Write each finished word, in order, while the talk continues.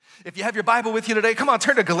If you have your Bible with you today, come on,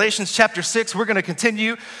 turn to Galatians chapter 6. We're going to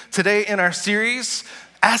continue today in our series,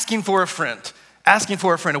 Asking for a Friend. Asking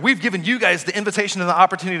for a friend. And we've given you guys the invitation and the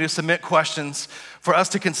opportunity to submit questions for us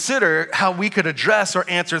to consider how we could address or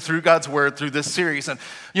answer through God's word through this series. And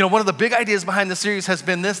one of the big ideas behind the series has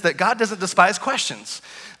been this, that God doesn't despise questions.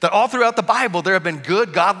 That all throughout the Bible, there have been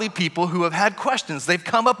good, godly people who have had questions. They've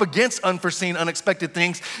come up against unforeseen, unexpected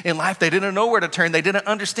things in life. They didn't know where to turn. They didn't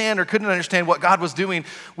understand or couldn't understand what God was doing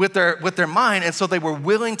with their mind. And so they were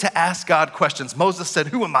willing to ask God questions. Moses said,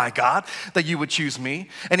 "Who am I, God, that you would choose me?"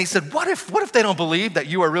 And he said, what if they don't believe that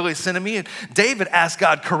you are really sending me? And David asked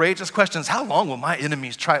God courageous questions. How long will my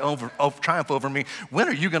enemies triumph over me? When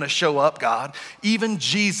are you going to show up, God? Even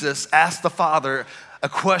Jesus asked the Father a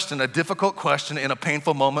question, a difficult question in a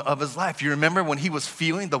painful moment of his life. You remember when he was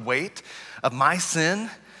feeling the weight of my sin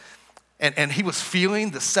and he was feeling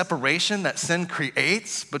the separation that sin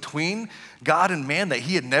creates between God and man that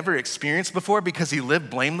he had never experienced before because he lived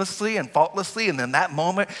blamelessly and faultlessly. And in that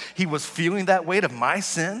moment, he was feeling that weight of my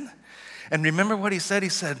sin. And remember what he said? He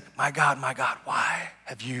said, my God, why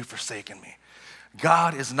have you forsaken me?"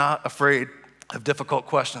 God is not afraid of difficult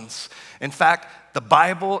questions. In fact, the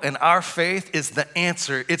Bible and our faith is the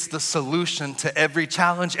answer. It's the solution to every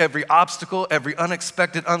challenge, every obstacle, every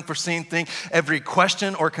unexpected, unforeseen thing, every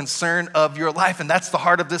question or concern of your life. And that's the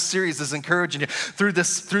heart of this series, is encouraging you. Through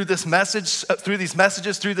these messages,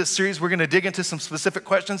 through this series, we're going to dig into some specific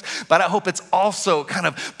questions, but I hope it's also kind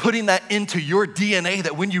of putting that into your DNA,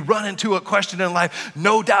 that when you run into a question in life,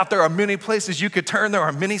 no doubt there are many places you could turn, there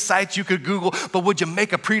are many sites you could Google, but would you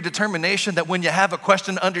make a predetermination that when you have a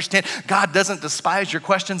question, understand God doesn't despise your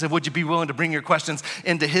questions, and would you be willing to bring your questions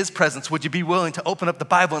into his presence? Would you be willing to open up the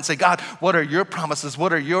Bible and say, God, what are your promises?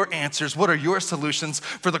 What are your answers? What are your solutions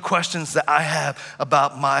for the questions that I have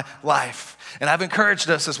about my life? And I've encouraged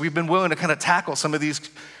us as we've been willing to kind of tackle some of these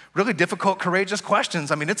really difficult, courageous questions.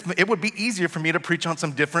 I mean, it would be easier for me to preach on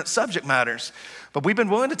some different subject matters, but we've been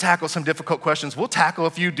willing to tackle some difficult questions. We'll tackle a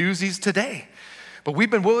few doozies today. But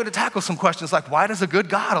we've been willing to tackle some questions like, why does a good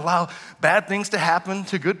God allow bad things to happen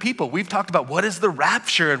to good people? We've talked about what is the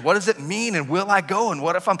rapture and what does it mean and will I go and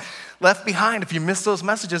what if I'm left behind? If you missed those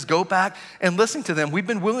messages, go back and listen to them. We've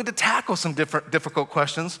been willing to tackle some difficult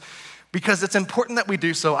questions because it's important that we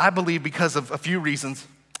do so, I believe, because of a few reasons.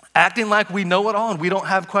 Acting like we know it all and we don't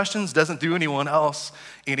have questions doesn't do anyone else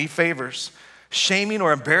any favors. Shaming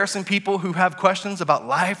or embarrassing people who have questions about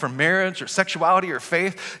life or marriage or sexuality or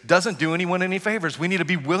faith doesn't do anyone any favors. We need to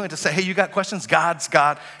be willing to say, hey, you got questions? God's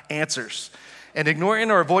got answers. And ignoring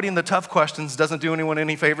or avoiding the tough questions doesn't do anyone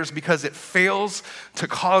any favors because it fails to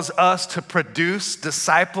cause us to produce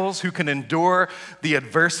disciples who can endure the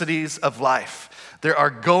adversities of life. There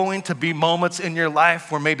are going to be moments in your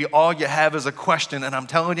life where maybe all you have is a question, and I'm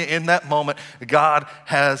telling you, in that moment, God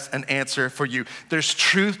has an answer for you. There's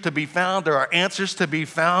truth to be found. There are answers to be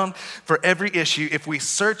found for every issue if we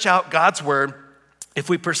search out God's word, if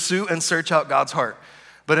we pursue and search out God's heart.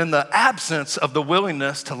 But in the absence of the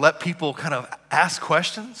willingness to let people kind of ask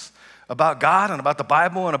questions about God and about the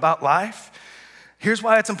Bible and about life, here's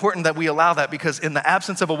why it's important that we allow that, because in the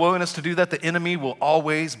absence of a willingness to do that, the enemy will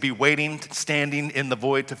always be waiting, standing in the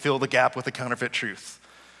void to fill the gap with a counterfeit truth.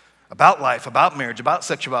 About life, about marriage, about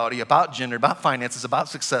sexuality, about gender, about finances, about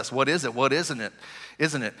success. What is it? What isn't it?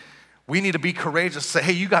 Isn't it? We need to be courageous, say,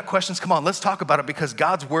 hey, you got questions? Come on, let's talk about it because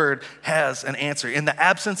God's word has an answer. In the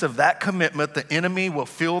absence of that commitment, the enemy will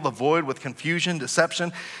fill the void with confusion,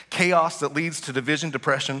 deception, chaos that leads to division,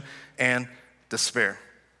 depression, and despair.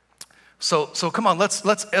 So come on, let's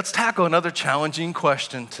tackle another challenging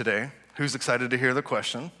question today. Who's excited to hear the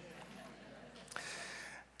question?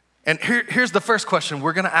 And here's the first question.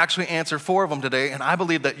 We're going to actually answer 4 of them today, and I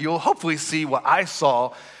believe that you'll hopefully see what I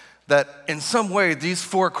saw, that in some way these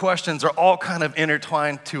 4 questions are all kind of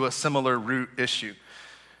intertwined to a similar root issue.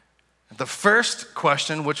 The first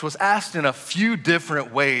question, which was asked in a few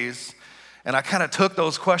different ways, and I kind of took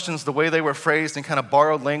those questions, the way they were phrased, and kind of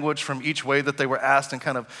borrowed language from each way that they were asked and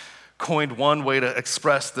kind of coined one way to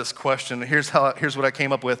express this question. Here's what I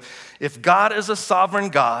came up with. If God is a sovereign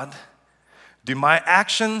God, do my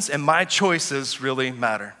actions and my choices really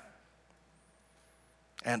matter?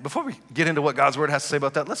 And before we get into what God's word has to say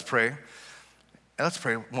about that, let's pray. Let's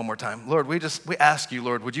pray one more time. Lord, we ask you,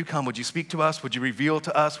 Lord, would you come? Would you speak to us? Would you reveal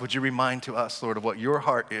to us? Would you remind to us, Lord, of what your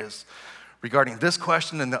heart is regarding this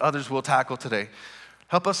question and the others we'll tackle today?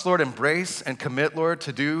 Help us, Lord, embrace and commit, Lord,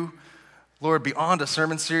 to do, Lord, beyond a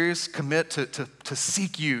sermon series, commit to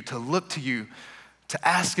seek you, to look to you, to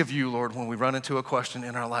ask of you, Lord, when we run into a question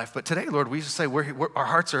in our life. But today, Lord, we just say our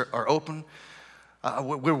hearts are open.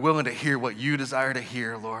 We're willing to hear what you desire to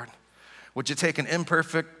hear, Lord. Would you take an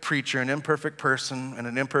imperfect preacher, an imperfect person, and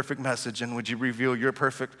an imperfect message, and would you reveal your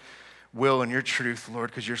perfect will and your truth, Lord,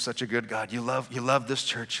 because you're such a good God. You love this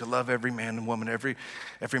church. You love every man and woman, every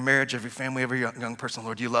marriage, every family, every young person,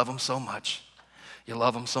 Lord. You love them so much. You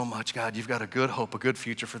love them so much, God. You've got a good hope, a good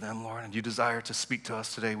future for them, Lord, and you desire to speak to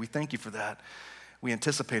us today. We thank you for that. We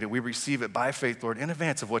anticipate it. We receive it by faith, Lord. In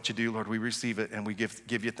advance of what you do, Lord, we receive it, and we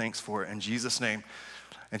give you thanks for it. In Jesus' name.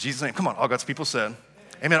 In Jesus' name. Come on, all God's people said.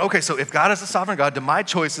 Amen. Okay, so if God is a sovereign God, do my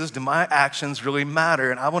choices, do my actions really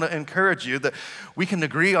matter? And I want to encourage you that we can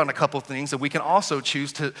agree on a couple things, and we can also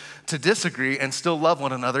choose to disagree and still love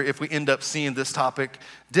one another if we end up seeing this topic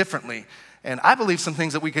differently. And I believe some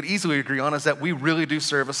things that we could easily agree on is that we really do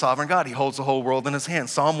serve a sovereign God. He holds the whole world in his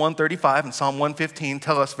hands. Psalm 135 and Psalm 115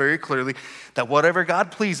 tell us very clearly that whatever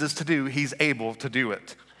God pleases to do, he's able to do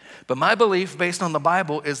it. But my belief based on the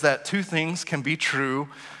Bible is that two things can be true.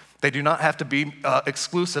 They do not have to be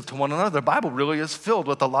exclusive to one another. The Bible really is filled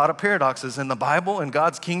with a lot of paradoxes. In the Bible, in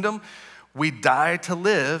God's kingdom, we die to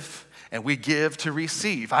live and we give to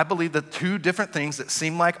receive. I believe that two different things that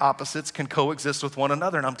seem like opposites can coexist with one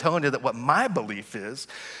another. And I'm telling you that what my belief is,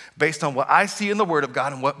 based on what I see in the Word of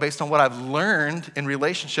God and based on what I've learned in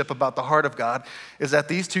relationship about the heart of God, is that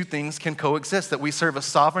these two things can coexist, that we serve a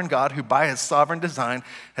sovereign God who by his sovereign design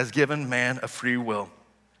has given man a free will.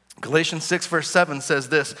 Galatians 6 verse 7 says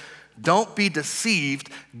this, don't be deceived,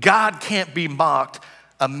 God can't be mocked.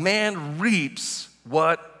 A man reaps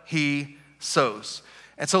what he sows.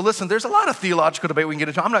 And so listen, there's a lot of theological debate we can get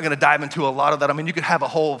into. I'm not going to dive into a lot of that. I mean, you could have a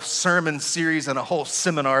whole sermon series and a whole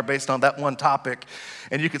seminar based on that one topic,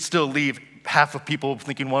 and you could still leave half of people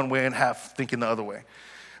thinking one way and half thinking the other way.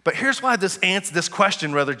 But here's why this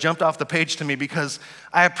question jumped off the page to me, because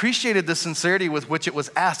I appreciated the sincerity with which it was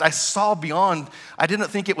asked. I saw beyond, I didn't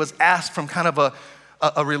think it was asked from kind of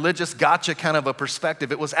a religious gotcha kind of a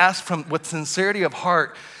perspective. It was asked with sincerity of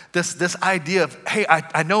heart, this idea of, hey,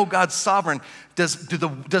 I know God's sovereign. Does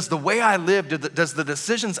the way I live, does the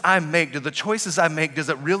decisions I make, do the choices I make, does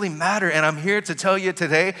it really matter? And I'm here to tell you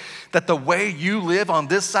today that the way you live on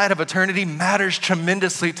this side of eternity matters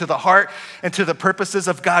tremendously to the heart and to the purposes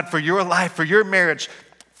of God for your life, for your marriage,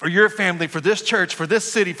 for your family, for this church, for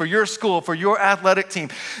this city, for your school, for your athletic team.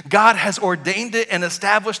 God has ordained it and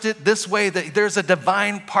established it this way, that there's a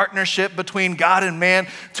divine partnership between God and man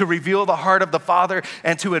to reveal the heart of the Father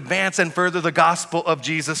and to advance and further the gospel of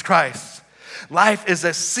Jesus Christ. Life is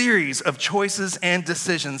a series of choices and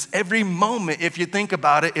decisions. Every moment, if you think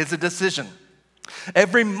about it, is a decision.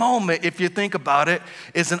 Every moment, if you think about it,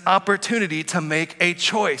 is an opportunity to make a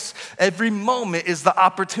choice. Every moment is the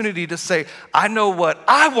opportunity to say, I know what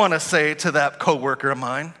I want to say to that coworker of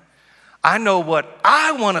mine. I know what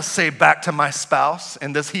I want to say back to my spouse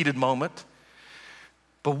in this heated moment.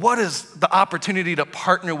 But what is the opportunity to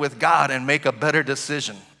partner with God and make a better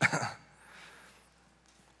decision?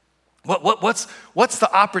 What's the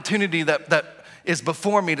opportunity that is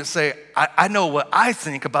before me to say, I know what I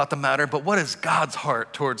think about the matter, but what is God's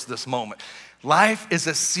heart towards this moment? Life is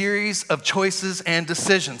a series of choices and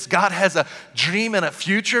decisions. God has a dream and a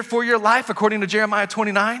future for your life, according to Jeremiah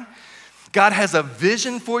 29. God has a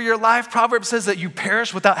vision for your life. Proverbs says that you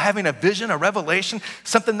perish without having a vision, a revelation,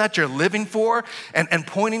 something that you're living for and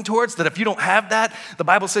pointing towards, that if you don't have that, the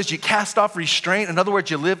Bible says you cast off restraint. In other words,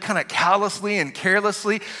 you live kind of callously and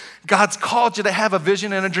carelessly. God's called you to have a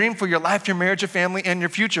vision and a dream for your life, your marriage, your family, and your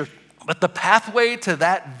future. But the pathway to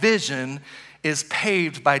that vision is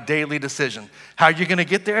paved by daily decision. How are you going to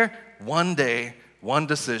get there? One day, one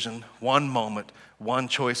decision, one moment, one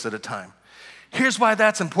choice at a time. Here's why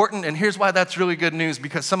that's important, and here's why that's really good news,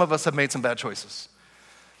 because some of us have made some bad choices.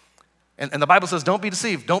 And the Bible says, don't be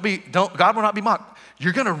deceived. God will not be mocked.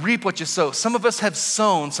 You're going to reap what you sow. Some of us have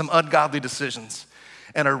sown some ungodly decisions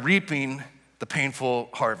and are reaping the painful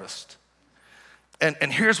harvest.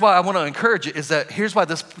 And here's why I want to encourage you, is that here's why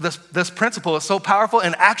this principle is so powerful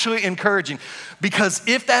and actually encouraging. Because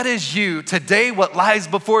if that is you, today what lies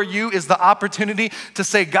before you is the opportunity to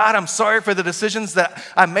say, God, I'm sorry for the decisions that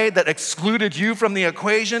I made that excluded you from the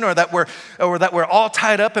equation, or that we're all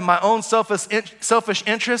tied up in my own selfish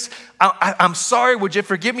interests. I'm sorry, would you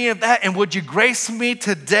forgive me of that? And would you grace me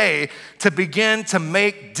today to begin to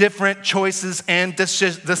make different choices and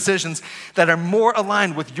decisions that are more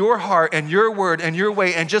aligned with your heart and your word and your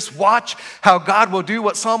way, and just watch how God will do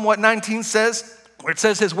what Psalm 119 says, where it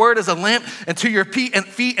says his word is a lamp unto your feet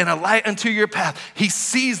and a light unto your path. He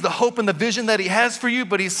sees the hope and the vision that he has for you,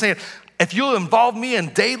 but he's saying, if you'll involve me in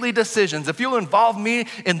daily decisions, if you'll involve me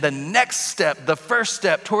in the next step, the first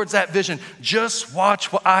step towards that vision, just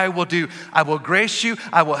watch what I will do. I will grace you,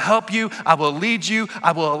 I will help you, I will lead you,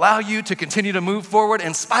 I will allow you to continue to move forward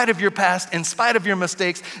in spite of your past, in spite of your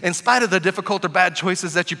mistakes, in spite of the difficult or bad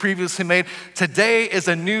choices that you previously made. Today is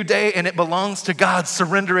a new day and it belongs to God.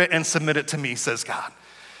 Surrender it and submit it to me, says God.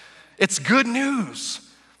 It's good news.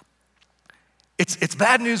 It's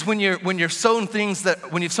bad news when you're sowing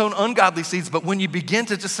when you've sown ungodly seeds, but when you begin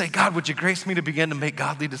to just say, God, would you grace me to begin to make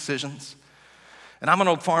godly decisions? And I'm an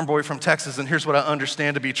old farm boy from Texas, and here's what I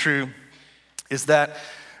understand to be true, is that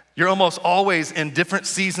you're almost always in different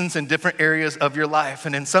seasons in different areas of your life.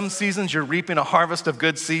 And in some seasons, you're reaping a harvest of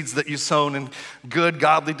good seeds that you sown and good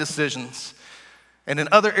godly decisions. And in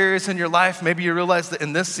other areas in your life, maybe you realize that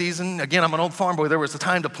in this season, again, I'm an old farm boy, there was a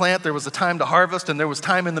time to plant, there was a time to harvest, and there was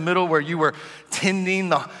time in the middle where you were tending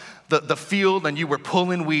the field and you were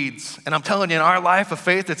pulling weeds. And I'm telling you, in our life of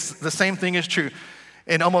faith, it's the same thing is true.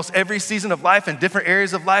 In almost every season of life, in different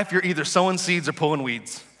areas of life, you're either sowing seeds or pulling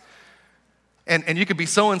weeds. And you could be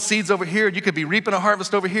sowing seeds over here, you could be reaping a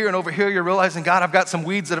harvest over here, and over here you're realizing, God, I've got some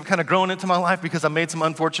weeds that have kind of grown into my life because I made some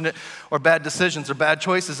unfortunate or bad decisions or bad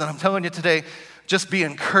choices. And I'm telling you today, just be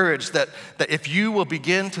encouraged that if you will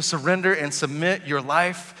begin to surrender and submit your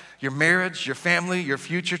life, your marriage, your family, your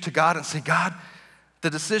future to God and say, God, the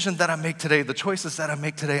decision that I make today, the choices that I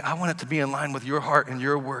make today, I want it to be in line with your heart and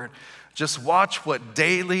your word. Just watch what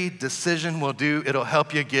daily decision will do. It'll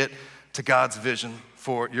help you get to God's vision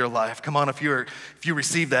for your life. Come on, if you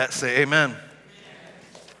receive that, say amen.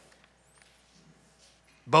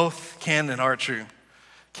 Both can and are true.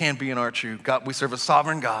 Can be and are true. God, we serve a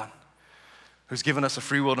sovereign God who's given us a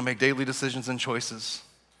free will to make daily decisions and choices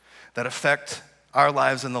that affect our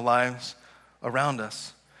lives and the lives around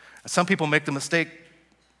us. And some people make the mistake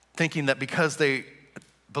thinking that because they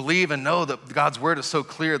believe and know that God's word is so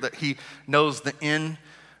clear that he knows the end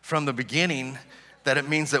from the beginning, that it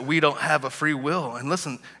means that we don't have a free will. And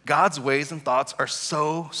listen, God's ways and thoughts are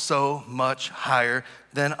so much higher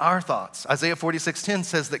than our thoughts. Isaiah 46:10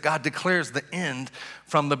 says that God declares the end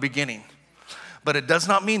from the beginning. But it does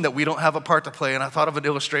not mean that we don't have a part to play. And I thought of an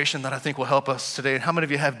illustration that I think will help us today. How many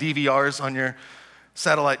of you have DVRs on your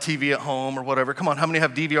satellite TV at home or whatever? Come on, how many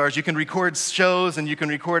have DVRs? You can record shows and you can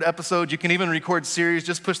record episodes. You can even record series.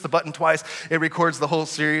 Just push the button twice. It records the whole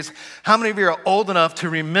series. How many of you are old enough to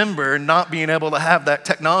remember not being able to have that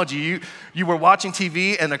technology? You were watching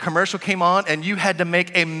TV and a commercial came on and you had to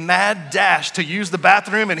make a mad dash to use the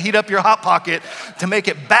bathroom and heat up your Hot Pocket to make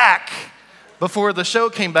it back before the show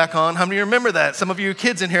came back on. How many of you remember that? Some of you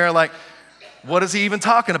kids in here are like, what is he even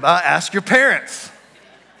talking about? Ask your parents.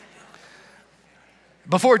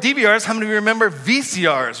 Before DVRs, how many of you remember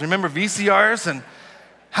VCRs? Remember VCRs? And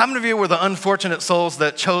how many of you were the unfortunate souls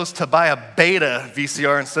that chose to buy a beta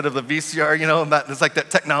VCR instead of the VCR? You know, it's like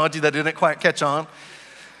that technology that didn't quite catch on.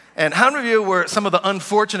 And how many of you were some of the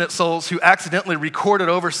unfortunate souls who accidentally recorded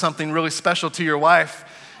over something really special to your wife?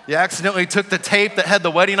 You accidentally took the tape that had the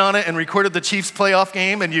wedding on it and recorded the Chiefs playoff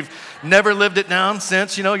game, and you've never lived it down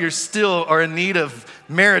since. You know, you still are in need of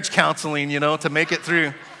marriage counseling, you know, to make it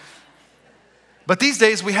through. But these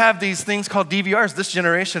days, we have these things called DVRs. This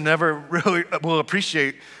generation never really will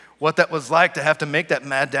appreciate what that was like to have to make that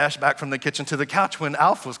mad dash back from the kitchen to the couch when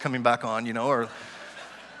Alf was coming back on, you know, or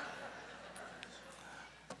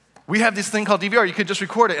we have this thing called DVR. You could just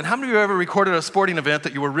record it. And how many of you ever recorded a sporting event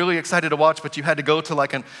that you were really excited to watch, but you had to go to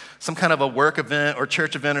like some kind of a work event or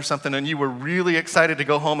church event or something, and you were really excited to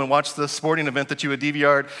go home and watch the sporting event that you had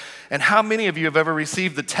DVR'd? And how many of you have ever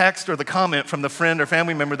received the text or the comment from the friend or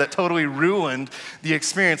family member that totally ruined the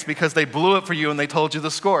experience because they blew it for you and they told you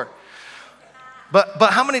the score?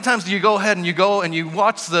 But how many times do you go ahead and you go and you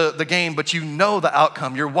watch the game, but you know the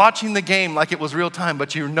outcome? You're watching the game like it was real time,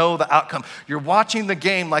 but you know the outcome. You're watching the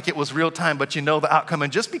game like it was real time, but you know the outcome.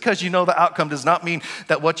 And just because you know the outcome does not mean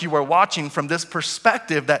that what you are watching from this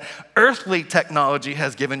perspective that earthly technology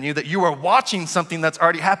has given you, that you are watching something that's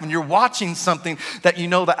already happened. You're watching something that you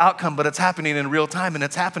know the outcome, but it's happening in real time and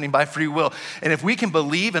it's happening by free will. And if we can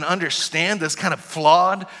believe and understand this kind of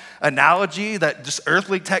flawed analogy that just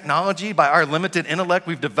earthly technology, by our limited intellect,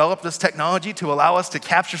 we've developed this technology to allow us to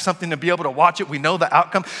capture something, to be able to watch it. We know the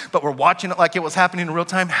outcome, but we're watching it like it was happening in real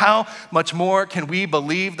time. How much more can we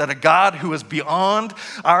believe that a God who is beyond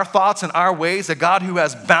our thoughts and our ways, a God who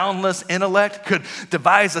has boundless intellect, could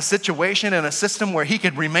devise a situation and a system where he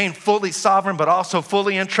could remain fully sovereign, but also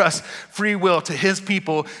fully entrust free will to his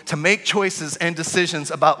people to make choices and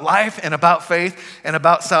decisions about life and about faith and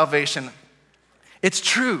about salvation? It's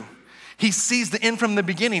true. He sees the end from the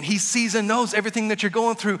beginning. He sees and knows everything that you're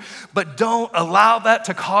going through, but don't allow that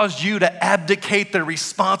to cause you to abdicate the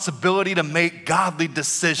responsibility to make godly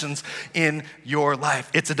decisions in your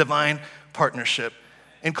life. It's a divine partnership,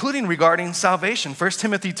 including regarding salvation. 1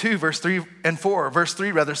 Timothy 2, verse 3 and 4, verse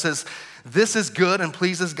 3 rather says, this is good and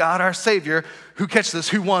pleases God our Savior, who, catch this,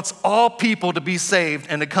 who wants all people to be saved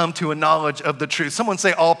and to come to a knowledge of the truth. Someone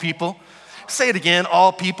say all people. Say it again,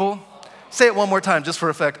 all people. Say it one more time, just for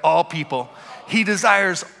effect, all people. He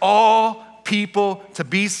desires all people to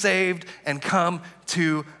be saved and come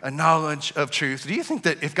to a knowledge of truth. Do you think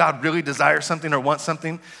that if God really desires something or wants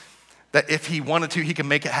something, that if he wanted to, he can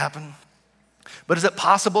make it happen? But is it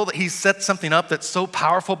possible that he set something up that's so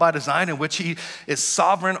powerful by design, in which he is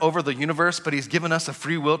sovereign over the universe, but he's given us a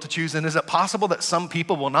free will to choose? And is it possible that some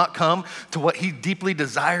people will not come to what he deeply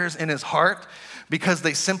desires in his heart because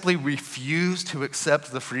they simply refuse to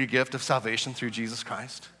accept the free gift of salvation through Jesus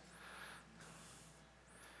Christ?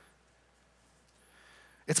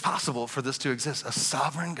 It's possible for this to exist. A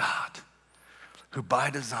sovereign God who by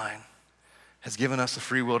design has given us a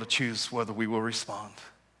free will to choose whether we will respond,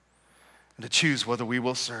 and to choose whether we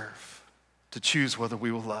will serve, to choose whether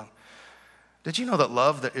we will love. Did you know that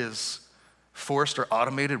love that is forced or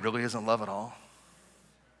automated really isn't love at all?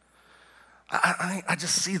 I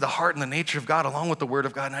just see the heart and the nature of God along with the word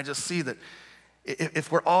of God, and I just see that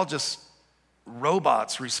if we're all just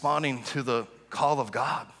robots responding to the call of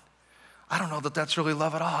God, I don't know that that's really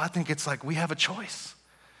love at all. I think it's like we have a choice.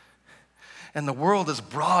 And the world is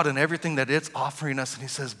broad in everything that it's offering us, and he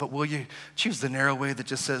says, but will you choose the narrow way that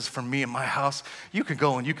just says, for me and my house, you could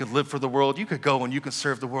go and you could live for the world, you could go and you could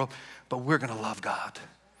serve the world, but we're gonna love God,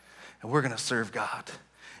 and we're gonna serve God,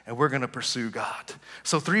 and we're gonna pursue God.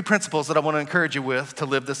 So 3 principles that I wanna encourage you with to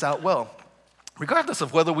live this out well. Regardless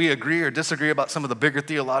of whether we agree or disagree about some of the bigger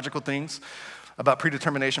theological things, about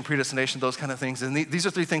predetermination, predestination, those kind of things. And these are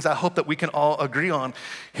 3 things I hope that we can all agree on.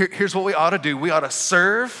 Here's what we ought to do. We ought to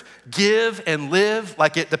serve, give, and live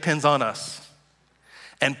like it depends on us,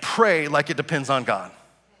 and pray like it depends on God.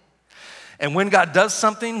 And when God does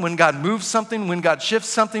something, when God moves something, when God shifts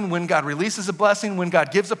something, when God releases a blessing, when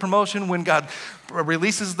God gives a promotion, when God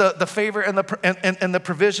releases the favor and the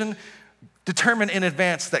provision, determine in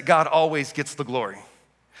advance that God always gets the glory.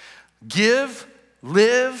 Give,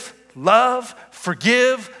 live, love,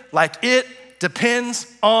 forgive like it depends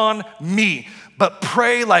on me, but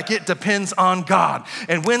pray like it depends on God.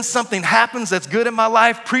 And when something happens that's good in my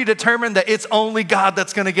life, predetermine that it's only God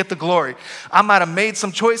that's gonna get the glory. I might have made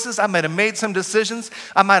some choices, I might have made some decisions,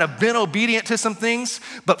 I might have been obedient to some things,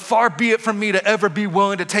 but far be it from me to ever be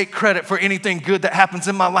willing to take credit for anything good that happens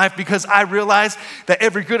in my life, because I realize that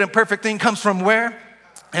every good and perfect thing comes from where?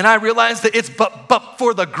 And I realized that it's but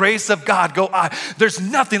for the grace of God go I. There's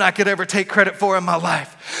nothing I could ever take credit for in my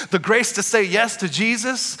life. The grace to say yes to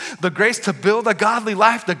Jesus, the grace to build a godly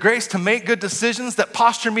life, the grace to make good decisions that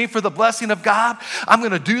posture me for the blessing of God. I'm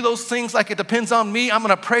gonna do those things like it depends on me. I'm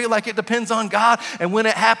gonna pray like it depends on God. And when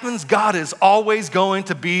it happens, God is always going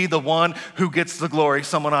to be the one who gets the glory.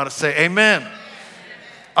 Someone ought to say amen.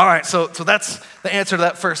 All right, so that's the answer to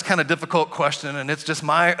that first kind of difficult question, and it's just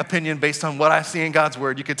my opinion based on what I see in God's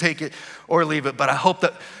word. You could take it or leave it, but I hope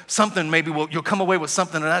that something, maybe you'll come away with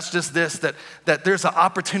something, and that's just this, that there's an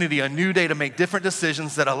opportunity, a new day to make different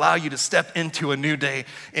decisions that allow you to step into a new day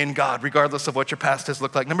in God, regardless of what your past has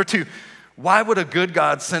looked like. Number 2, why would a good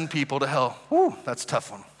God send people to hell? Whew, that's a tough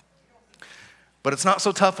one. But it's not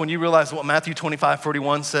so tough when you realize what Matthew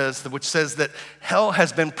 25:41 says, which says that hell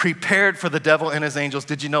has been prepared for the devil and his angels.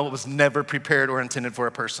 Did you know it was never prepared or intended for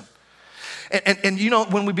a person? And you know,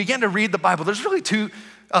 when we begin to read the Bible, there's really two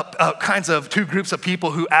groups of people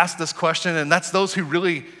who ask this question, and that's those who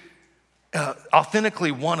really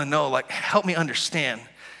authentically want to know, like, help me understand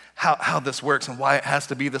how this works and why it has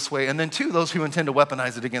to be this way. And then 2, those who intend to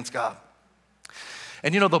weaponize it against God.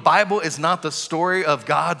 And you know, the Bible is not the story of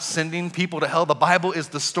God sending people to hell. The Bible is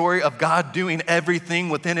the story of God doing everything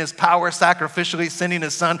within his power, sacrificially sending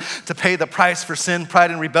his son to pay the price for sin, pride,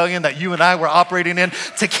 and rebellion that you and I were operating in,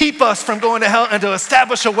 to keep us from going to hell and to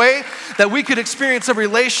establish a way that we could experience a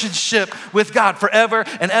relationship with God forever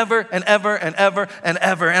and ever and ever and ever and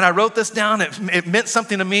ever. And I wrote this down. It meant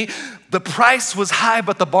something to me. The price was high,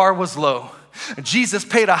 but the bar was low. Jesus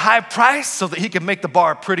paid a high price so that he could make the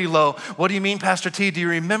bar pretty low. What do you mean, Pastor T? Do you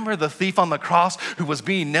remember the thief on the cross who was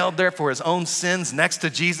being nailed there for his own sins next to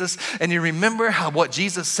Jesus? And you remember what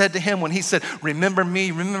Jesus said to him when he said, remember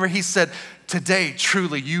me? Remember, he said, today,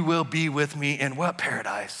 truly, you will be with me in what?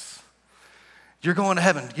 Paradise. You're going to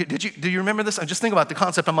heaven. Do you remember this? Just think about the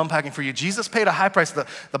concept I'm unpacking for you. Jesus paid a high price.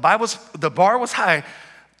 The bar was high.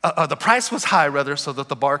 The price was high, rather, so that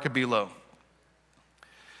the bar could be low.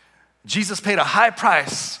 Jesus paid a high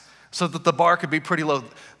price so that the bar could be pretty low.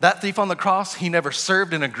 That thief on the cross, he never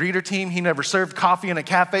served in a greeter team. He never served coffee in a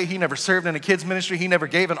cafe. He never served in a kids ministry. He never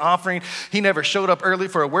gave an offering. He never showed up early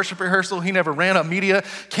for a worship rehearsal. He never ran a media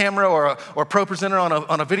camera or pro presenter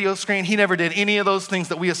on a video screen. He never did any of those things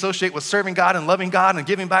that we associate with serving God and loving God and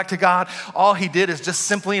giving back to God. All he did is just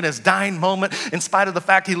simply in his dying moment, in spite of the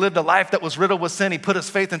fact he lived a life that was riddled with sin, he put his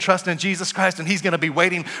faith and trust in Jesus Christ, and he's going to be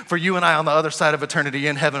waiting for you and I on the other side of eternity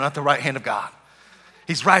in heaven at the right hand of God.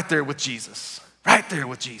 He's right there with Jesus, right there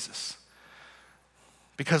with Jesus.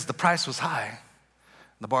 Because the price was high,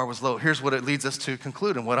 the bar was low. Here's what it leads us to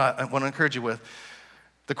conclude, and what I want to encourage you with.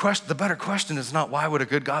 The better question is not why would a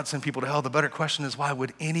good God send people to hell? The better question is why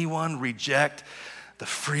would anyone reject the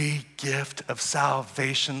free gift of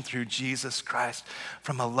salvation through Jesus Christ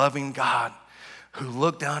from a loving God who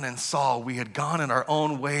looked down and saw we had gone in our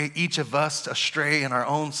own way, each of us astray in our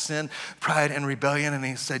own sin, pride, and rebellion. And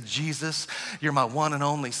he said, Jesus, you're my one and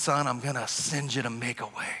only son. I'm going to send you to make a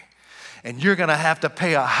way. And you're going to have to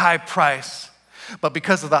pay a high price. But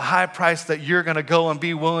because of the high price that you're going to go and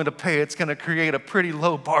be willing to pay, it's going to create a pretty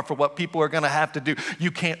low bar for what people are going to have to do.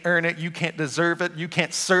 You can't earn it. You can't deserve it. You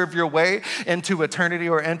can't serve your way into eternity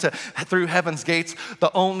or through heaven's gates.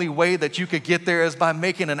 The only way that you could get there is by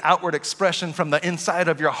making an outward expression from the inside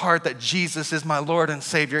of your heart that Jesus is my Lord and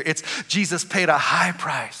Savior. It's Jesus paid a high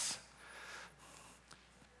price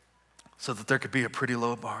so that there could be a pretty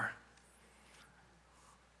low bar.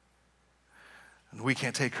 And we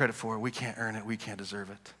can't take credit for it. We can't earn it. We can't deserve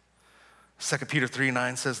it. 2 Peter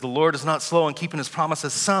 3:9 says, the Lord is not slow in keeping his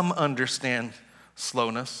promises. Some understand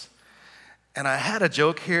slowness. And I had a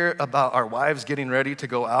joke here about our wives getting ready to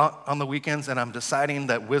go out on the weekends, and I'm deciding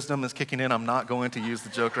that wisdom is kicking in. I'm not going to use the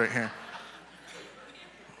joke right here.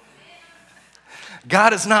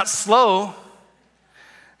 God is not slow,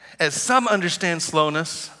 as some understand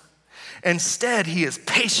slowness. Instead, he is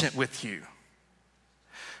patient with you,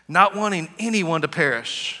 not wanting anyone to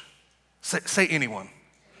perish. Say anyone.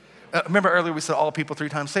 Remember earlier we said all people 3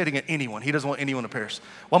 times. Say it again, anyone. He doesn't want anyone to perish.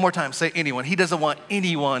 One more time, say anyone. He doesn't want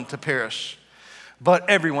anyone to perish, but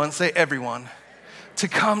everyone, say everyone, to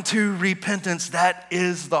come to repentance. That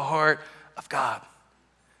is the heart of God.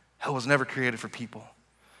 Hell was never created for people.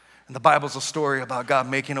 And the Bible's a story about God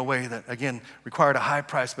making a way that, again, required a high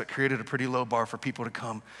price, but created a pretty low bar for people to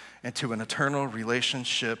come into an eternal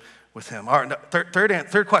relationship with him. All right,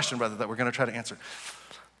 third question, brother, that we're going to try to answer.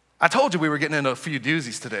 I told you we were getting into a few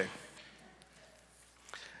doozies today.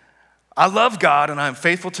 I love God and I'm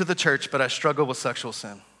faithful to the church, but I struggle with sexual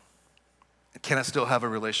sin. Can I still have a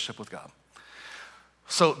relationship with God?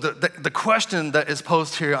 So the question that is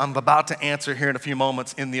posed here, I'm about to answer here in a few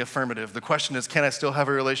moments in the affirmative. The question is, can I still have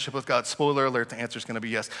a relationship with God? Spoiler alert, the answer is going to be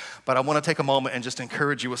yes. But I want to take a moment and just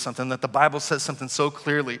encourage you with something that the Bible says something so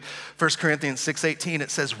clearly. 1 Corinthians 6:18,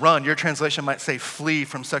 it says, run. Your translation might say flee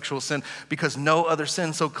from sexual sin, because no other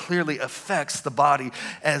sin so clearly affects the body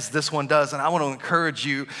as this one does. And I want to encourage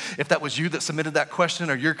you, if that was you that submitted that question,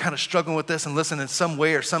 or you're kind of struggling with this and listen, in some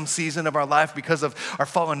way or some season of our life because of our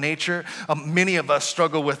fallen nature, many of us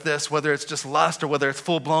struggle with this, whether it's just lust or whether it's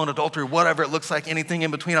full-blown adultery, whatever it looks like, anything in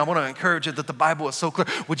between. I want to encourage you that the Bible is so clear.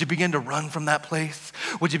 Would you begin to run from that place?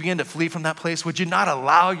 Would you begin to flee from that place? Would you not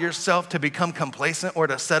allow yourself to become complacent or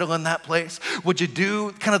to settle in that place? Would you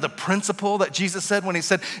do kind of the principle that Jesus said when he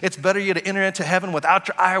said, it's better you to enter into heaven without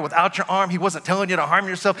your eye or without your arm? He wasn't telling you to harm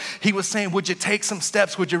yourself. He was saying, would you take some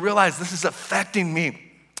steps? Would you realize this is affecting me?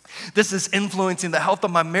 This is influencing the health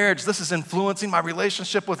of my marriage. This is influencing my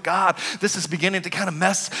relationship with God. This is beginning to kind of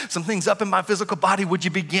mess some things up in my physical body. Would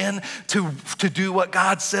you begin to do what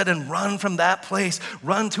God said and run from that place?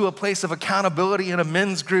 Run to a place of accountability in a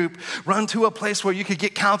men's group. Run to a place where you could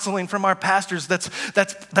get counseling from our pastors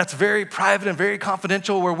that's very private and very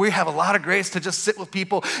confidential, where we have a lot of grace to just sit with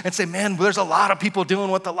people and say, man, there's a lot of people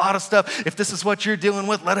dealing with a lot of stuff. If this is what you're dealing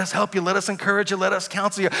with, let us help you. Let us encourage you. Let us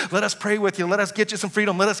counsel you. Let us pray with you. Let us get you some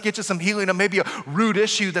freedom. Let us get you some healing of maybe a root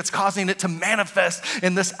issue that's causing it to manifest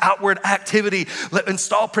in this outward activity.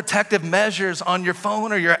 Install protective measures on your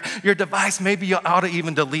phone or your device. Maybe you ought to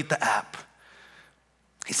even delete the app.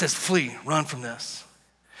 He says, flee, run from this.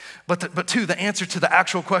 But two, the answer to the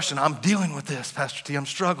actual question, I'm dealing with this, Pastor T, I'm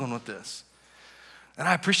struggling with this. And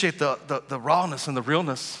I appreciate the rawness and the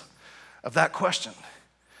realness of that question.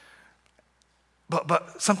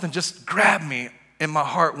 But something just grabbed me in my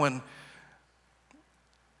heart when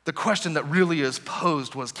the question that really is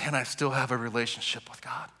posed was, can I still have a relationship with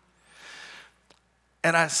God?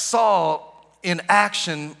 And I saw in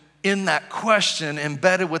action in that question,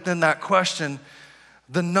 embedded within that question,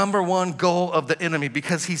 the number one goal of the enemy,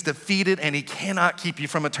 because he's defeated and he cannot keep you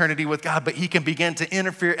from eternity with God, but he can begin to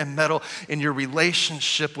interfere and meddle in your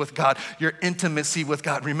relationship with God, your intimacy with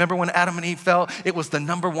God. Remember when Adam and Eve fell? It was the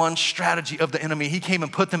number one strategy of the enemy. He came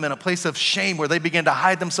and put them in a place of shame where they began to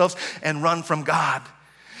hide themselves and run from God.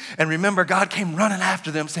 And remember, God came running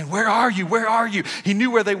after them saying, where are you? Where are you? He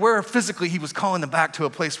knew where they were physically. He was calling them back to a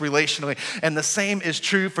place relationally. And the same is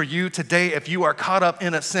true for you today. If you are caught up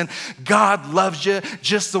in a sin, God loves you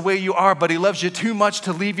just the way you are, but he loves you too much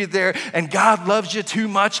to leave you there. And God loves you too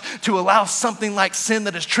much to allow something like sin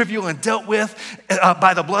that is trivial and dealt with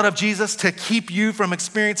by the blood of Jesus to keep you from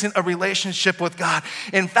experiencing a relationship with God.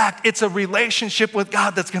 In fact, it's a relationship with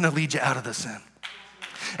God that's going to lead you out of the sin.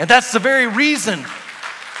 And that's the very reason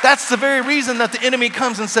that the enemy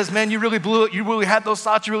comes and says, man, you really blew it. You really had those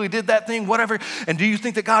thoughts. You really did that thing, whatever. And do you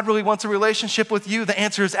think that God really wants a relationship with you? The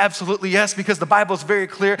answer is absolutely yes, because the Bible is very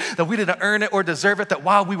clear that we didn't earn it or deserve it, that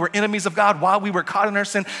while we were enemies of God, while we were caught in our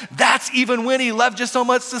sin, that's even when he loved you so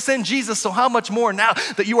much to send Jesus. So how much more now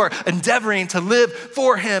that you are endeavoring to live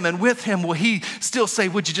for him and with him, will he still say,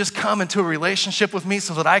 would you just come into a relationship with me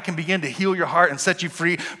so that I can begin to heal your heart and set you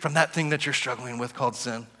free from that thing that you're struggling with called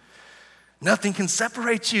sin? Nothing can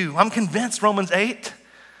separate you. I'm convinced, Romans 8.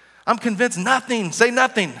 I'm convinced nothing, say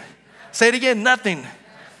nothing. Say it again, nothing.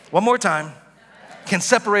 One more time. Can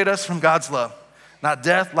separate us from God's love. Not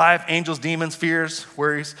death, life, angels, demons, fears,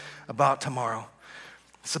 worries about tomorrow.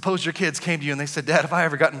 Suppose your kids came to you and they said, Dad, if I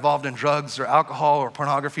ever got involved in drugs or alcohol or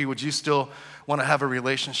pornography, would you still want to have a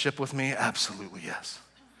relationship with me? Absolutely, yes.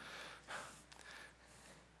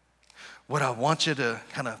 Would I want you to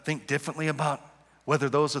kind of think differently about whether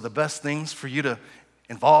those are the best things for you to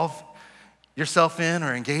involve yourself in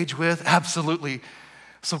or engage with? Absolutely.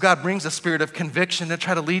 So God brings a spirit of conviction to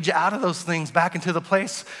try to lead you out of those things back into the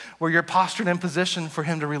place where you're postured in position for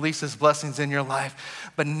him to release his blessings in your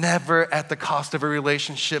life, but never at the cost of a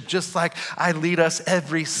relationship. Just like I lead us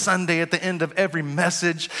every Sunday at the end of every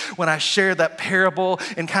message when I share that parable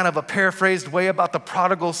in kind of a paraphrased way about the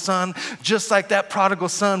prodigal son, just like that prodigal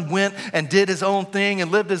son went and did his own thing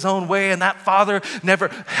and lived his own way, and that father never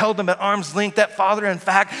held him at arm's length. That father, in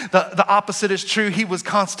fact, the opposite is true. He was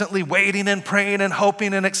constantly waiting and praying and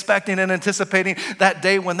hoping and expecting and anticipating that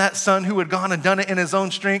day when that son who had gone and done it in his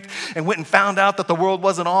own strength and went and found out that the world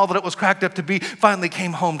wasn't all that it was cracked up to be, finally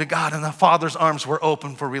came home to God, and the father's arms were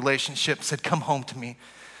open for relationship, said, come home to me.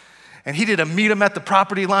 And he didn't meet him at the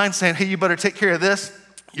property line saying, hey, you better take care of this.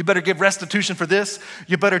 You better give restitution for this.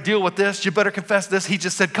 You better deal with this. You better confess this. He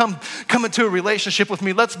just said, come into a relationship with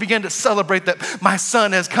me. Let's begin to celebrate that my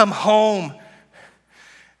son has come home.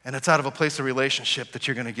 And it's out of a place of relationship that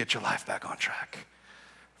you're going to get your life back on track.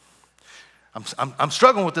 I'm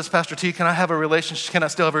struggling with this, Pastor T. Can I have a relationship? Can I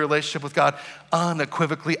still have a relationship with God?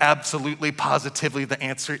 Unequivocally, absolutely, positively, the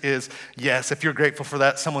answer is yes. If you're grateful for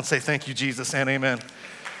that, someone say thank you, Jesus, and amen.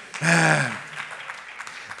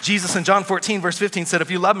 Jesus in John 14, verse 15 said,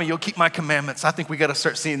 if you love me, you'll keep my commandments. I think we got to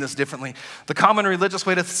start seeing this differently. The common religious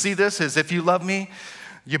way to see this is, if you love me,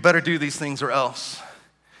 you better do these things or else.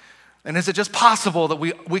 And is it just possible that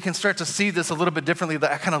we can start to see this a little bit differently,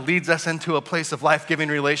 that kind of leads us into a place of life-giving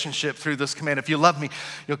relationship through this command? If you love me,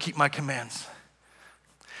 you'll keep my commands.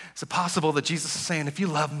 Is it possible that Jesus is saying, if you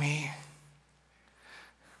love me,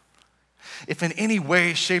 if in any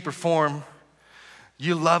way, shape, or form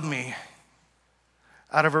you love me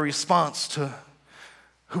out of a response to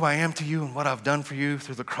who I am to you and what I've done for you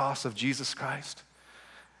through the cross of Jesus Christ,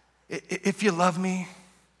 if you love me,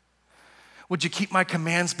 would you keep my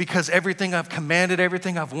commands? Because everything I've commanded,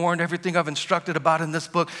 everything I've warned, everything I've instructed about in this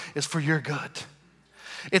book is for your good.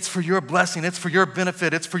 It's for your blessing. It's for your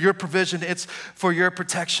benefit. It's for your provision. It's for your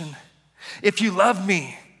protection. If you love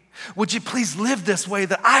me, would you please live this way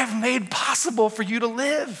that I've made possible for you to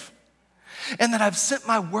live, and that I've sent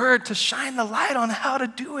my word to shine the light on how to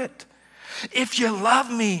do it? If you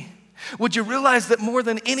love me, would you realize that more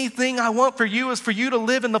than anything I want for you is for you to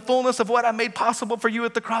live in the fullness of what I made possible for you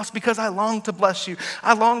at the cross, because I long to bless you.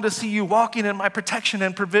 I long to see you walking in my protection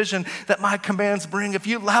and provision that my commands bring. If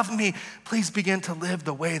you love me, please begin to live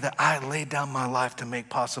the way that I laid down my life to make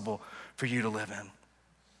possible for you to live in.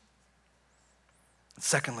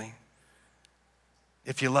 Secondly,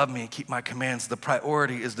 if you love me, keep my commands. The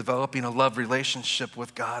priority is developing a love relationship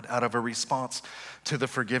with God out of a response to the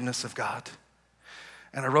forgiveness of God.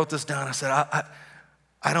 And I wrote this down. I said,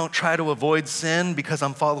 I don't try to avoid sin because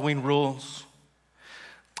I'm following rules.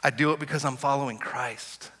 I do it because I'm following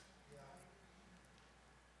Christ.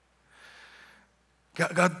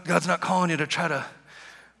 God's not calling you to try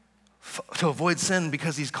to avoid sin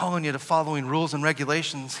because he's calling you to following rules and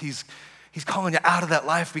regulations. He's calling you out of that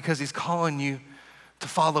life because he's calling you to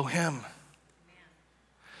follow him.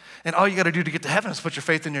 And all you got to do to get to heaven is put your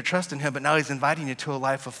faith and your trust in him, but now he's inviting you to a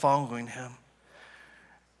life of following him.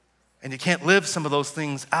 And you can't live some of those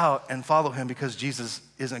things out and follow him because Jesus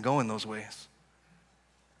isn't going those ways.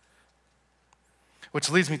 Which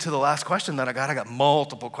leads me to the last question that I got. I got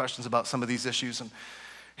multiple questions about some of these issues.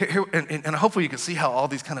 And hopefully you can see how all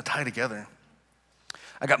these kind of tie together.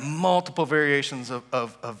 I got multiple variations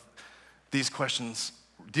of these questions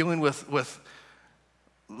dealing with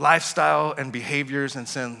lifestyle and behaviors and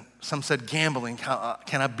sin. Some said gambling.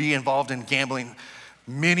 Can I be involved in gambling?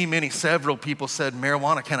 Several people said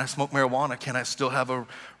marijuana. Can I smoke marijuana? Can I still have a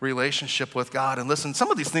relationship with God? And listen,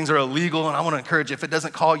 some of these things are illegal, and I want to encourage you, if it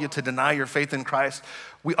doesn't call you to deny your faith in Christ,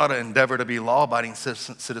 we ought to endeavor to be law-abiding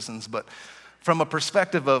citizens. But from a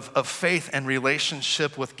perspective of faith and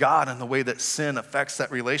relationship with God and the way that sin affects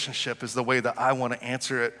that relationship is the way that I want to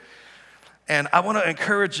answer it. And I want to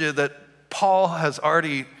encourage you that Paul has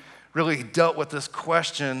already really dealt with this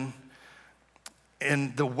question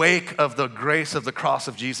in the wake of the grace of the cross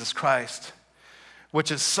of Jesus Christ,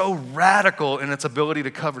 which is so radical in its ability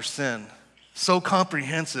to cover sin, so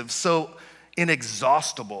comprehensive, so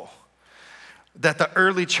inexhaustible, that the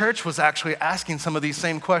early church was actually asking some of these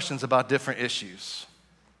same questions about different issues.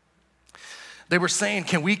 They were saying,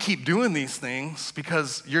 can we keep doing these things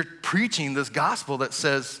because you're preaching this gospel that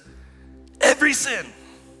says every sin?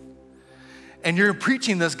 And you're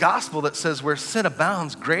preaching this gospel that says where sin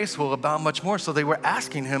abounds, grace will abound much more. So they were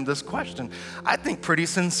asking him this question. I think pretty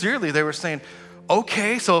sincerely, they were saying,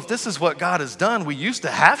 okay, so if this is what God has done, we used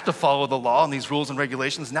to have to follow the law and these rules and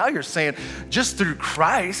regulations. Now you're saying just through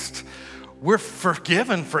Christ, we're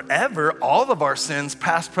forgiven forever. All of our sins,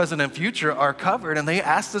 past, present, and future, are covered. And they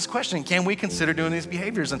asked this question, can we consider doing these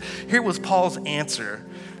behaviors? And here was Paul's answer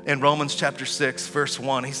in Romans chapter 6, verse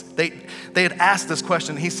 1. They had asked this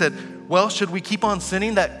question. He said, well, should we keep on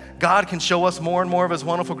sinning that God can show us more and more of his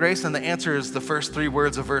wonderful grace? And the answer is the first three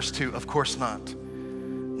words of verse 2, of course not.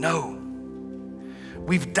 No.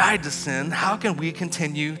 We've died to sin. How can we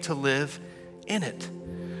continue to live in it?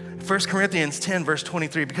 1 Corinthians 10, verse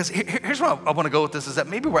 23, because here's where I want to go with this, is that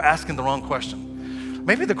maybe we're asking the wrong question.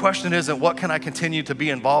 Maybe the question isn't, what can I continue to be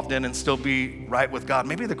involved in and still be right with God?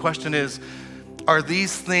 Maybe the question is, are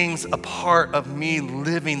these things a part of me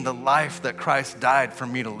living the life that Christ died for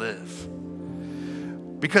me to live?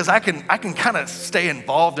 Because I can kind of stay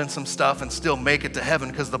involved in some stuff and still make it to heaven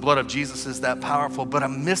because the blood of Jesus is that powerful, but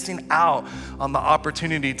I'm missing out on the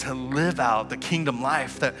opportunity to live out the kingdom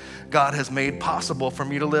life that God has made possible for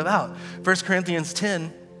me to live out. 1 Corinthians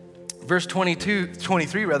 10, verse 23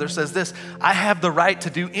 says this, I have the right to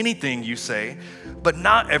do anything you say, but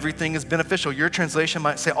not everything is beneficial. Your translation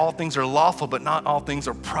might say all things are lawful, but not all things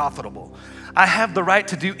are profitable. I have the right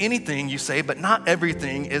to do anything you say, but not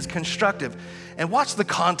everything is constructive. And watch the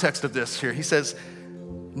context of this here. He says,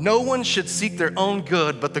 no one should seek their own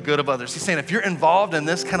good, but the good of others. He's saying, if you're involved in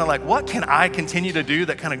this kind of like, what can I continue to do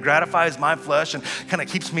that kind of gratifies my flesh and kind of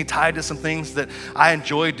keeps me tied to some things that I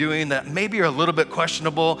enjoy doing that maybe are a little bit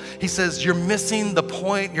questionable? He says, you're missing the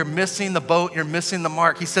point, you're missing the boat, you're missing the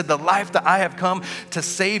mark. He said, the life that I have come to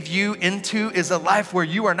save you into is a life where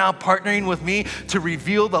you are now partnering with me to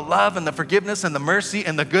reveal the love and the forgiveness and the mercy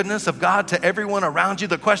and the goodness of God to everyone around you.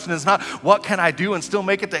 The question is not, what can I do and still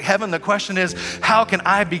make it to heaven? The question is, how can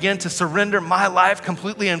I begin to surrender my life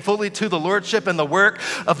completely and fully to the lordship and the work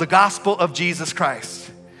of the gospel of Jesus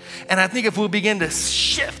Christ? And I think if we'll begin to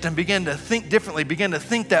shift and begin to think differently, begin to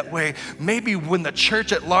think that way, maybe when the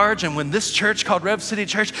church at large and when this church called Rev City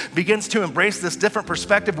Church begins to embrace this different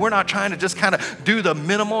perspective, we're not trying to just kind of do the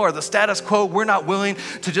minimal or the status quo. We're not willing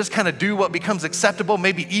to just kind of do what becomes acceptable.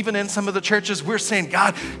 Maybe even in some of the churches, we're saying,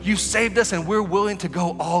 God, you saved us and we're willing to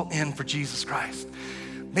go all in for Jesus Christ.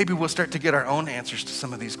 Maybe we'll start to get our own answers to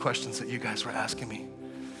some of these questions that you guys were asking me.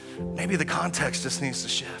 Maybe the context just needs to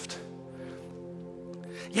shift.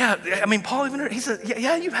 Yeah, I mean, Paul even, he said,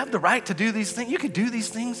 yeah, you have the right to do these things. You could do these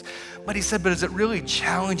things. But he said, but is it really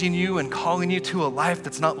challenging you and calling you to a life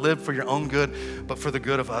that's not lived for your own good, but for the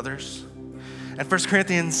good of others? And 1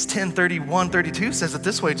 Corinthians 10, 31, 32 says it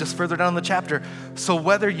this way, just further down the chapter. So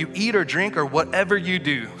whether you eat or drink or whatever you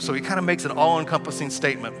do, so he kind of makes an all-encompassing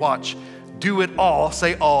statement. Watch. Do it all,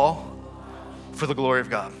 say all, for the glory of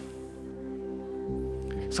God.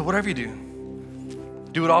 So whatever you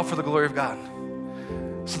do it all for the glory of God.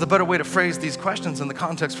 So the better way to phrase these questions and the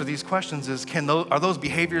context for these questions is, are those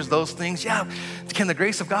behaviors, those things? Yeah. Can the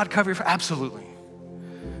grace of God cover you for? Absolutely.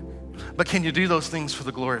 But can you do those things for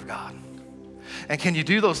the glory of God? And can you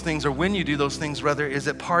do those things, or when you do those things, rather, is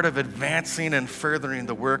it part of advancing and furthering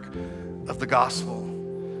the work of the gospel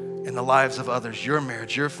in the lives of others, your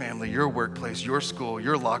marriage, your family, your workplace, your school,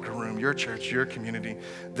 your locker room, your church, your community,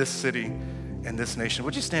 this city, and this nation.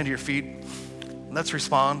 Would you stand to your feet? Let's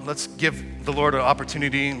respond. Let's give the Lord an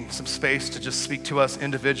opportunity and some space to just speak to us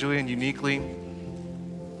individually and uniquely.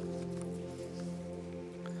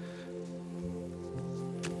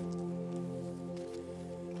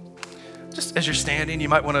 Just as you're standing, you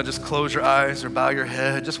might want to just close your eyes or bow your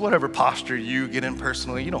head, just whatever posture you get in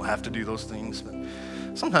personally. You don't have to do those things, but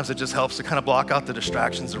sometimes it just helps to kind of block out the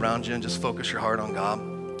distractions around you and just focus your heart on God.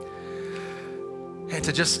 And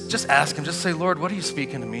to just ask him, just say, Lord, what are you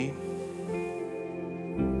speaking to me?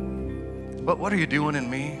 What are you doing in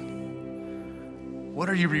me? What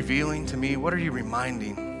are you revealing to me? What are you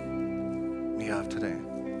reminding me of today?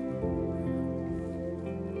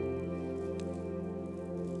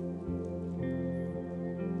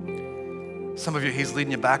 Some of you, he's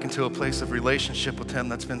leading you back into a place of relationship with him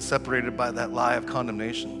that's been separated by that lie of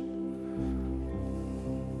condemnation.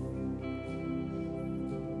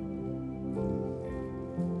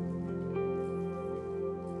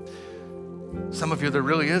 Some of you, there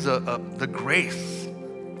really is the grace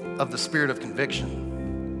of the spirit of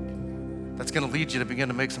conviction that's going to lead you to begin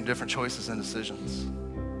to make some different choices and decisions.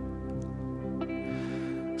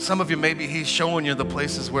 Some of you, maybe he's showing you the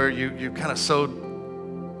places where you kind of sowed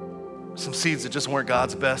some seeds that just weren't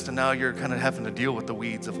God's best, and now you're kind of having to deal with the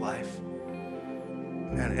weeds of life.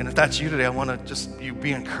 And if that's you today, I want to just you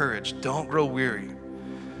be encouraged. Don't grow weary.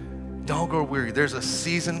 Don't grow weary. There's a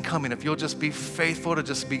season coming. If you'll just be faithful to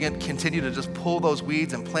just continue to just pull those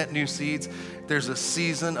weeds and plant new seeds, there's a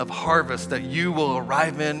season of harvest that you will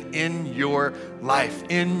arrive in your life,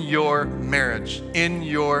 in your marriage, in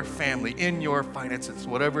your family, in your finances,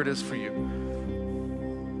 whatever it is for you.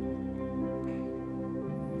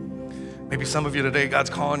 Maybe some of you today, God's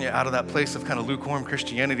calling you out of that place of kind of lukewarm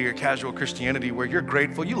Christianity or casual Christianity where you're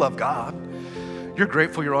grateful, you love God. You're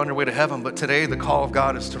grateful you're on your way to heaven, but today the call of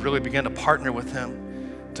God is to really begin to partner with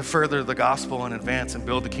him to further the gospel and advance and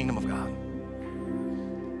build the kingdom of God.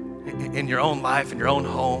 In your own life, in your own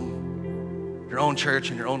home, your own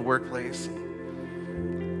church, in your own workplace.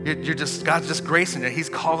 God's just gracing you. He's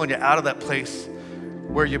calling you out of that place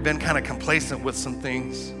where you've been kind of complacent with some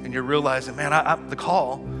things and you're realizing, man,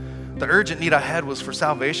 the urgent need I had was for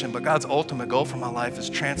salvation, but God's ultimate goal for my life is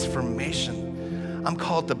transformation. I'm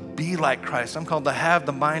called to be like Christ. I'm called to have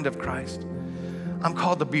the mind of Christ. I'm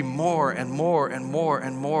called to be more and more and more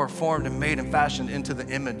and more formed and made and fashioned into the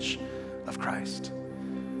image of Christ.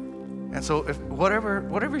 And so if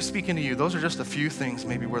whatever he's speaking to you, those are just a few things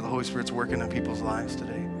maybe where the Holy Spirit's working in people's lives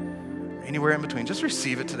today. Anywhere in between, just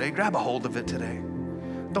receive it today. Grab a hold of it today.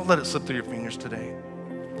 Don't let it slip through your fingers today.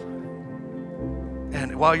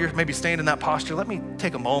 And while you're maybe staying in that posture, let me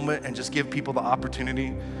take a moment and just give people the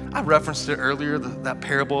opportunity. I referenced it earlier, that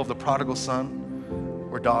parable of the prodigal son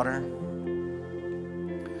or daughter.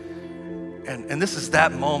 And this is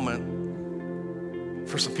that moment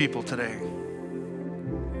for some people today.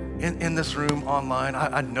 In this room, online,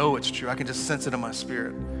 I know it's true. I can just sense it in my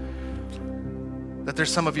spirit. That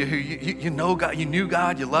there's some of you who you know God, you knew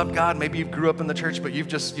God, you loved God. Maybe you grew up in the church, but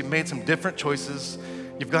you've made some different choices.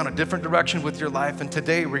 You've gone a different direction with your life, and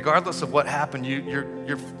today, regardless of what happened,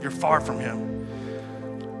 you're far from him.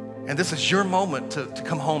 And this is your moment to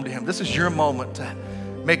come home to him. This is your moment to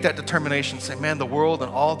make that determination, say, man, the world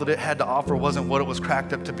and all that it had to offer wasn't what it was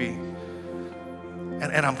cracked up to be.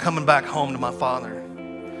 And I'm coming back home to my Father,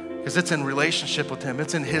 because it's in relationship with him.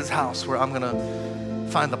 It's in his house where I'm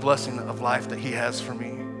gonna find the blessing of life that he has for me.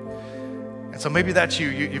 And so maybe that's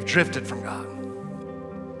you've drifted from God.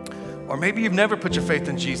 Or maybe you've never put your faith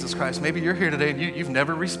in Jesus Christ. Maybe you're here today and you've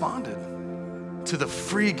never responded to the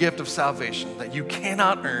free gift of salvation that you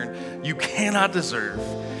cannot earn, you cannot deserve,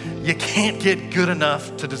 you can't get good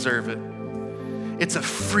enough to deserve it. It's a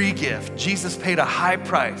free gift. Jesus paid a high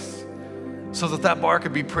price so that bar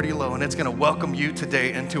could be pretty low, and it's gonna welcome you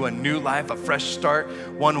today into a new life, a fresh start,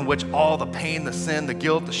 one in which all the pain, the sin, the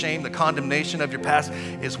guilt, the shame, the condemnation of your past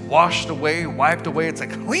is washed away, wiped away. It's a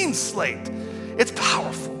clean slate. It's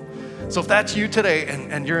powerful. So if that's you today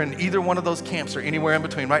and you're in either one of those camps or anywhere in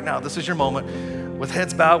between right now, this is your moment. With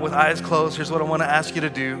heads bowed, with eyes closed, here's what I want to ask you to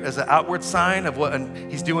do as an outward sign of what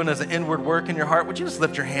he's doing as an inward work in your heart. Would you just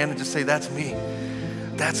lift your hand and just say, that's me.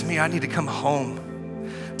 That's me. I need to come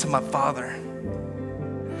home to my Father.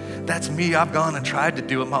 That's me. I've gone and tried to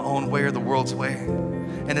do it my own way or the world's way.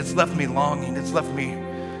 And it's left me longing. It's left me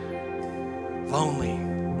lonely.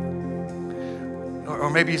 Or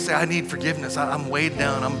maybe you say, I need forgiveness. I'm weighed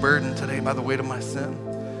down. I'm burdened today by the weight of my sin.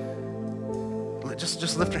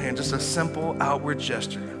 Just lift your hand. Just a simple outward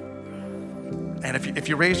gesture. And if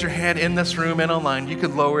you raised your hand in this room and online, you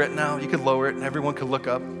could lower it now. You could lower it and everyone could look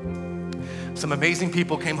up. Some amazing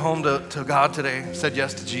people came home to God today, said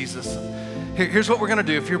yes to Jesus. Here's what we're gonna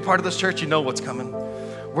do. If you're part of this church, you know what's coming.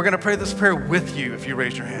 We're gonna pray this prayer with you if you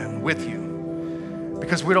raise your hand, with you.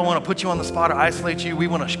 Because we don't wanna put you on the spot or isolate you. We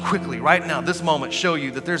wanna quickly, right now, this moment, show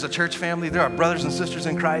you that there's a church family. There are brothers and sisters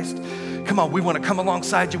in Christ. Come on, we wanna come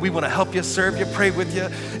alongside you. We wanna help you, serve you, pray with you,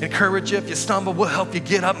 encourage you. If you stumble, we'll help you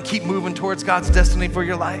get up and keep moving towards God's destiny for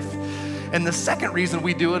your life. And the second reason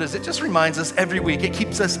we do it is it just reminds us every week, it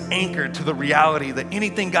keeps us anchored to the reality that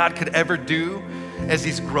anything God could ever do as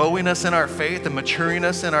he's growing us in our faith and maturing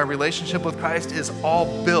us in our relationship with Christ is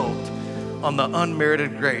all built on the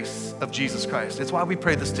unmerited grace of Jesus Christ. It's why we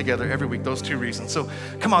pray this together every week, those two reasons. So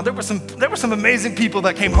come on, there were some amazing people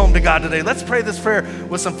that came home to God today. Let's pray this prayer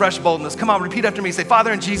with some fresh boldness. Come on, repeat after me. Say,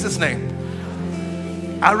 Father, in Jesus'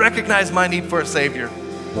 name, I recognize my need for a Savior.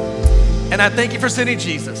 And I thank you for sending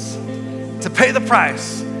Jesus to pay the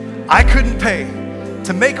price I couldn't pay,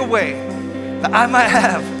 to make a way that I might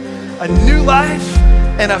have a new life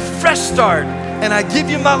and a fresh start. And I give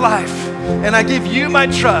you my life and I give you my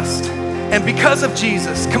trust. And because of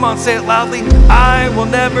Jesus, come on, say it loudly, I will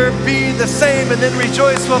never be the same, and then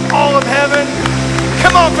rejoice with all of heaven.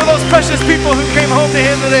 Come on, for those precious people who came home to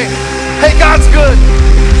him today. Hey, God's good.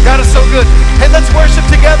 God is so good. Hey, let's worship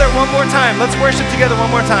together one more time. Let's worship together one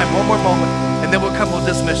more time, one more moment. And then we'll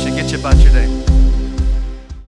dismiss you, get you about your day.